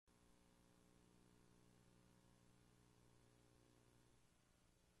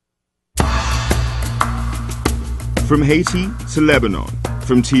From Haiti to Lebanon,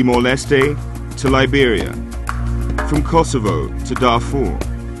 from Timor-Leste to Liberia, from Kosovo to Darfur,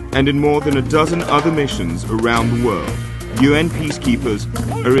 and in more than a dozen other missions around the world, UN peacekeepers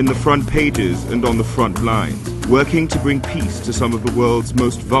are in the front pages and on the front lines, working to bring peace to some of the world's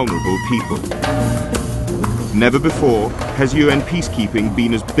most vulnerable people. Never before has UN peacekeeping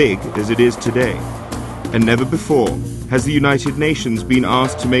been as big as it is today. And never before has the United Nations been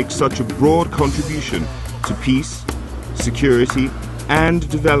asked to make such a broad contribution to peace, security, and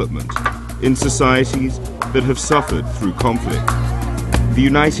development in societies that have suffered through conflict. The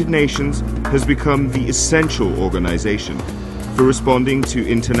United Nations has become the essential organization for responding to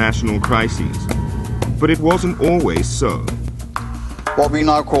international crises. But it wasn't always so. What we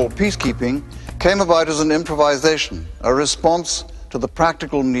now call peacekeeping came about as an improvisation, a response to the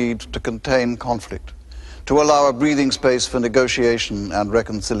practical need to contain conflict, to allow a breathing space for negotiation and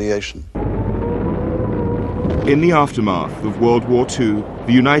reconciliation. In the aftermath of World War II,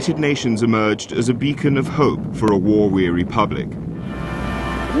 the United Nations emerged as a beacon of hope for a war-weary public.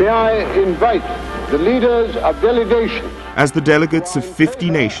 May I invite the leaders of delegations. As the delegates of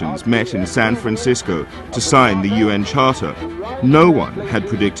 50 nations met in San Francisco to sign the UN Charter, no one had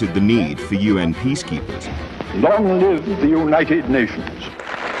predicted the need for UN peacekeepers. Long live the United Nations.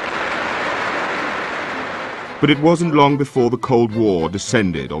 But it wasn't long before the Cold War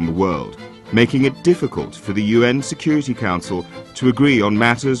descended on the world, making it difficult for the UN Security Council to agree on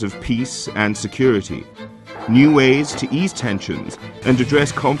matters of peace and security. New ways to ease tensions and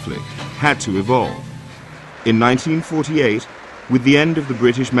address conflict had to evolve. In 1948, with the end of the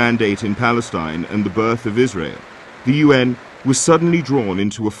British mandate in Palestine and the birth of Israel, the UN was suddenly drawn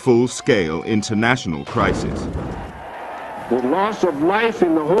into a full-scale international crisis. The loss of life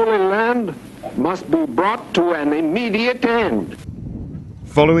in the Holy Land must be brought to an immediate end.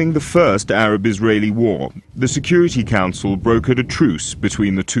 Following the first Arab-Israeli war, the Security Council brokered a truce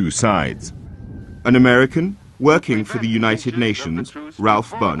between the two sides. An American, working for the United Nations,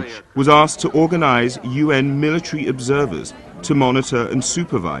 Ralph Bunche, was asked to organize UN military observers to monitor and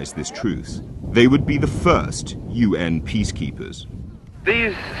supervise this truce. They would be the first UN peacekeepers.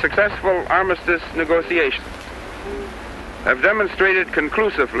 These successful armistice negotiations have demonstrated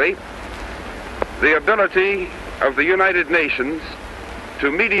conclusively the ability of the United Nations to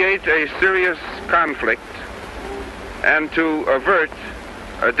mediate a serious conflict and to avert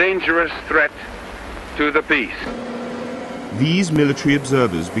a dangerous threat to the peace. These military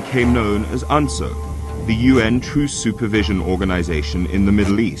observers became known as UNSO, the UN Truce Supervision Organization in the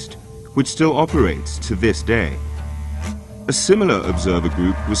Middle East, which still operates to this day. A similar observer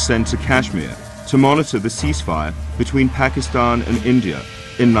group was sent to Kashmir to monitor the ceasefire between Pakistan and India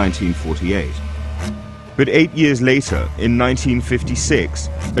in 1948. But 8 years later, in 1956,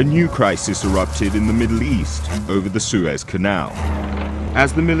 a new crisis erupted in the Middle East over the Suez Canal.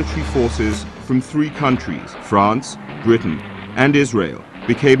 As the military forces from 3 countries, France, Britain, and Israel,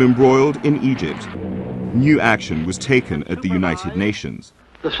 became embroiled in Egypt, new action was taken at the United Nations.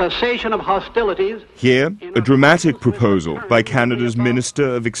 The cessation of hostilities. Here, a dramatic proposal by Canada's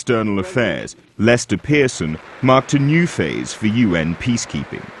Minister of External Affairs, Lester Pearson, marked a new phase for UN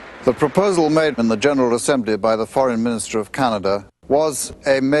peacekeeping. The proposal made in the General Assembly by the Foreign Minister of Canada was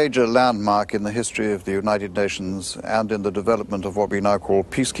a major landmark in the history of the United Nations and in the development of what we now call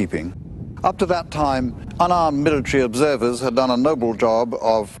peacekeeping. Up to that time, unarmed military observers had done a noble job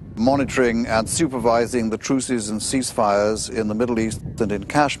of monitoring and supervising the truces and ceasefires in the Middle East and in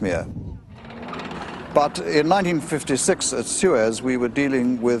Kashmir. But in 1956 at Suez, we were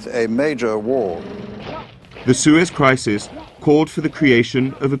dealing with a major war. The Suez Crisis called for the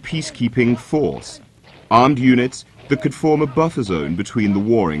creation of a peacekeeping force, armed units that could form a buffer zone between the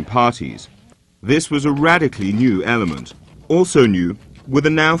warring parties. This was a radically new element. Also new were the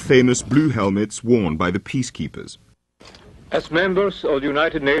now famous blue helmets worn by the peacekeepers. As members of the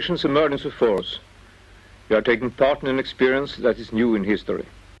United Nations Emergency Force, you are taking part in an experience that is new in history.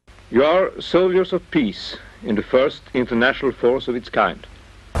 You are soldiers of peace in the first international force of its kind.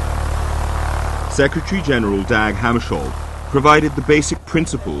 Secretary General Dag Hammarskjöld provided the basic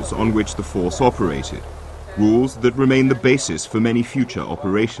principles on which the force operated, rules that remain the basis for many future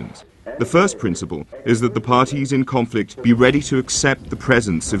operations. The first principle is that the parties in conflict be ready to accept the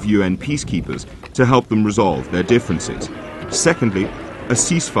presence of UN peacekeepers to help them resolve their differences. Secondly, a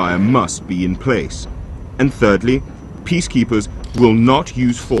ceasefire must be in place. And thirdly, peacekeepers will not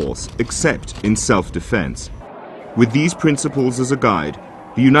use force except in self-defense. With these principles as a guide,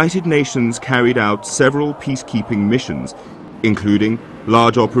 the United Nations carried out several peacekeeping missions, including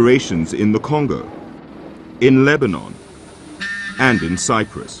large operations in the Congo, in Lebanon, and in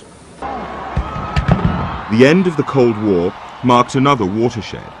Cyprus. The end of the Cold War marked another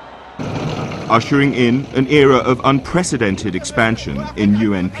watershed, ushering in an era of unprecedented expansion in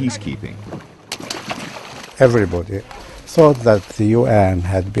UN peacekeeping. Everybody thought that the UN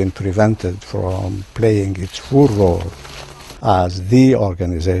had been prevented from playing its full role as the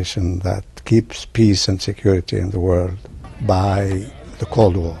organization that keeps peace and security in the world by the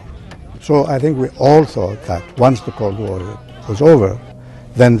Cold War. So I think we all thought that once the Cold War was over,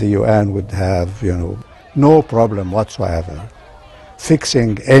 then the UN would have, no problem whatsoever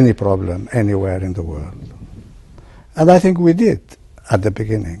fixing any problem anywhere in the world. And I think we did at the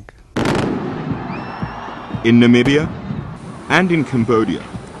beginning. In Namibia and in Cambodia,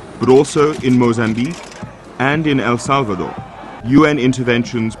 but also in Mozambique and in El Salvador, UN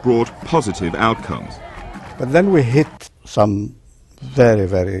interventions brought positive outcomes. But then we hit some very,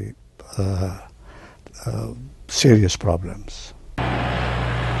 very serious problems.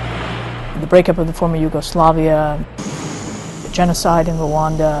 The breakup of the former Yugoslavia, the genocide in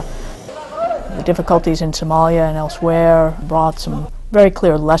Rwanda, the difficulties in Somalia and elsewhere brought some very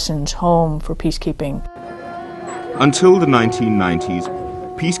clear lessons home for peacekeeping. Until the 1990s,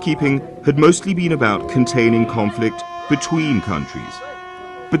 peacekeeping had mostly been about containing conflict between countries.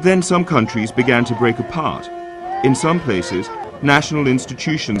 But then some countries began to break apart. In some places, national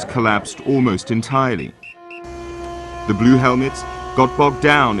institutions collapsed almost entirely. The Blue Helmets got bogged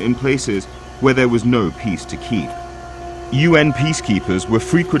down in places where there was no peace to keep. UN peacekeepers were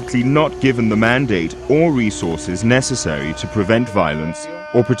frequently not given the mandate or resources necessary to prevent violence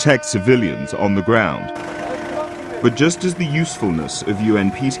or protect civilians on the ground. But just as the usefulness of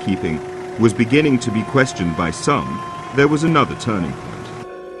UN peacekeeping was beginning to be questioned by some, there was another turning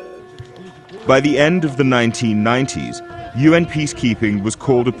point. By the end of the 1990s, UN peacekeeping was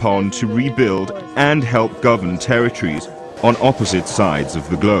called upon to rebuild and help govern territories on opposite sides of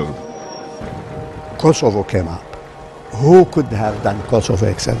the globe. Kosovo came up. Who could have done Kosovo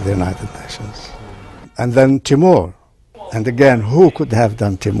except the United Nations? And then Timor. And again, who could have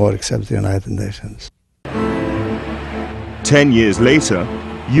done Timor except the United Nations? 10 years later,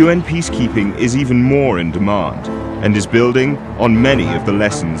 UN peacekeeping is even more in demand and is building on many of the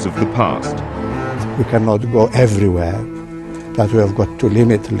lessons of the past. We cannot go everywhere, that we have got to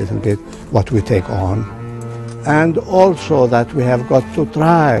limit a little bit what we take on, and also that we have got to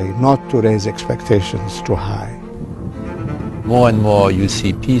try not to raise expectations too high. More and more you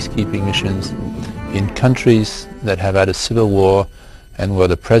see peacekeeping missions in countries that have had a civil war and where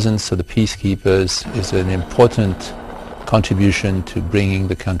the presence of the peacekeepers is an important contribution to bringing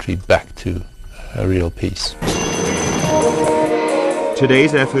the country back to a real peace.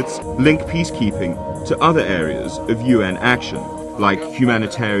 Today's efforts link peacekeeping to other areas of UN action, like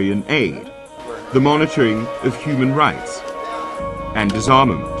humanitarian aid, the monitoring of human rights, and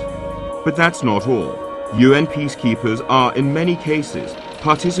disarmament. But that's not all. UN peacekeepers are, in many cases,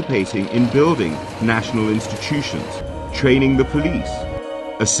 participating in building national institutions, training the police,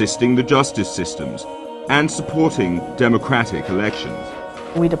 assisting the justice systems, and supporting democratic elections.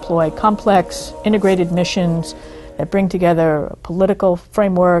 We deploy complex, integrated missions that bring together a political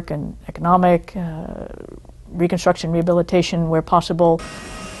framework and economic, reconstruction, rehabilitation where possible.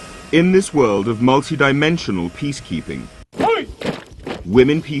 In this world of multidimensional peacekeeping,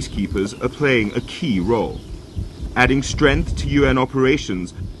 women peacekeepers are playing a key role, adding strength to UN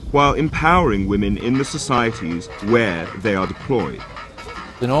operations while empowering women in the societies where they are deployed.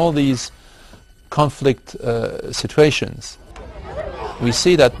 In all these conflict situations, we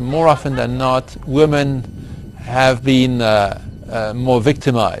see that more often than not, women have been more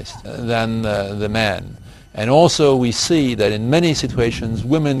victimized than the men. And also we see that in many situations,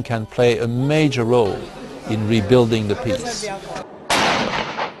 women can play a major role in rebuilding the peace.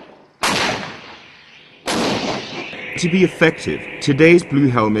 To be effective, today's Blue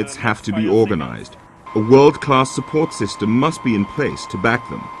Helmets have to be organized. A world-class support system must be in place to back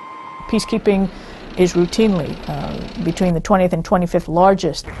them. Peacekeeping is routinely between the 20th and 25th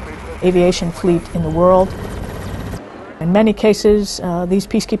largest aviation fleet in the world. In many cases, these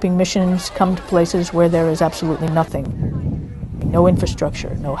peacekeeping missions come to places where there is absolutely nothing. No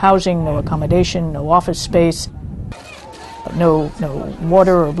infrastructure, no housing, no accommodation, no office space, no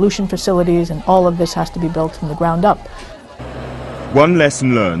water or ablution facilities, and all of this has to be built from the ground up. One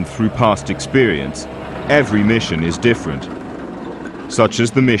lesson learned through past experience: every mission is different, such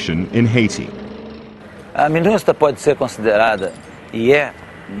as the mission in Haiti. MINUSTA pode ser considerada, e é,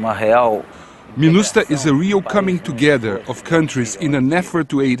 uma real. MINUSTA is a real coming together of countries in an effort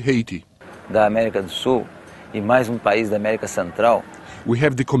to aid Haiti. Da América do Sul e mais país da América Central. We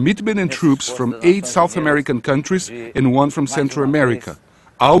have the commitment and troops from 8 South American countries and 1 from Central America,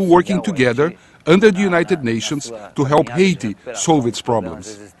 all working together under the United Nations to help Haiti solve its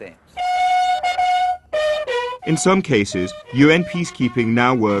problems. In some cases, UN peacekeeping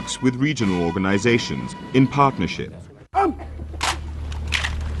now works with regional organizations in partnership,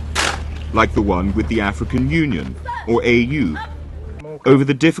 like the one with the African Union, or AU, over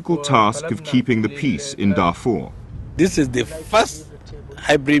the difficult task of keeping the peace in Darfur. This is the first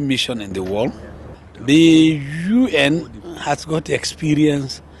hybrid mission in the world. The UN has got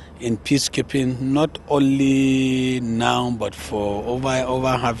experience in peacekeeping not only now but for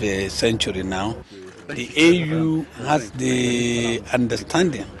over half a century now. The AU has the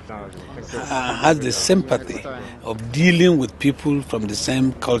understanding, has the sympathy of dealing with people from the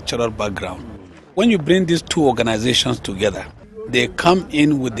same cultural background. When you bring these two organizations together, they come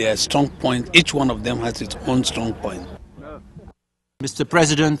in with their strong point. Each one of them has its own strong point. Mr.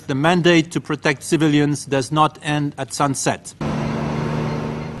 President, the mandate to protect civilians does not end at sunset.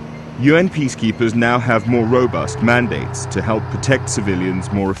 UN peacekeepers now have more robust mandates to help protect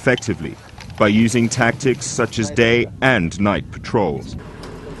civilians more effectively by using tactics such as day and night patrols.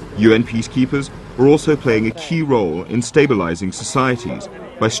 UN peacekeepers are also playing a key role in stabilizing societies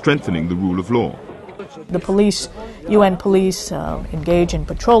by strengthening the rule of law. The police, UN police, engage in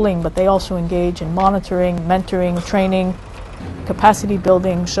patrolling, but they also engage in monitoring, mentoring, training, capacity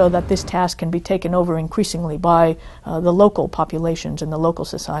building, so that this task can be taken over increasingly by the local populations and the local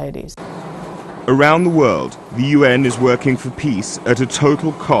societies. Around the world, the UN is working for peace at a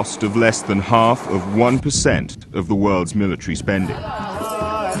total cost of less than half of 1% of the world's military spending.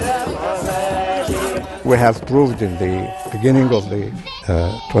 We have proved in the beginning of the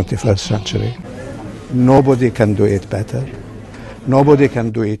 21st century, nobody can do it better, nobody can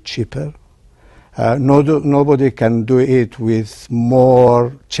do it cheaper, nobody can do it with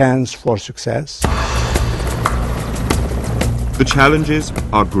more chance for success. The challenges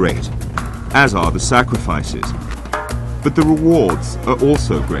are great, as are the sacrifices. But the rewards are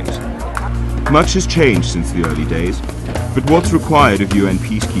also great. Much has changed since the early days, but what's required of UN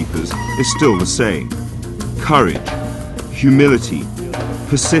peacekeepers is still the same. Courage, humility,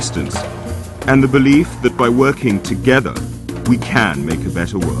 persistence, and the belief that by working together, we can make a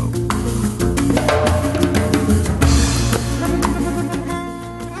better world.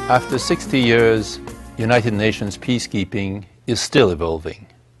 After 60 years, United Nations peacekeeping is still evolving,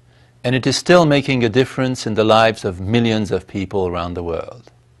 and it is still making a difference in the lives of millions of people around the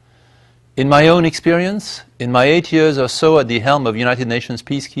world. In my own experience, in my 8 years or so at the helm of United Nations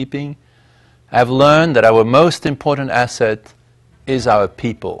peacekeeping, I have learned that our most important asset is our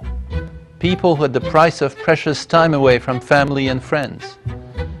people. People who, at the price of precious time away from family and friends,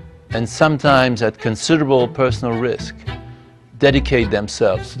 and sometimes at considerable personal risk, dedicate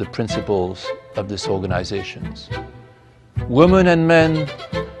themselves to the principles of these organizations. Women and men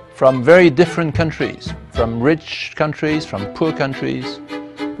from very different countries, from rich countries, from poor countries,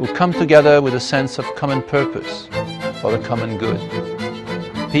 who come together with a sense of common purpose for the common good.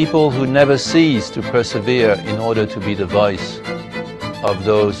 People who never cease to persevere in order to be the voice of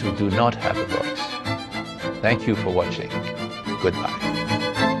those who do not have a voice. Thank you for watching. Goodbye.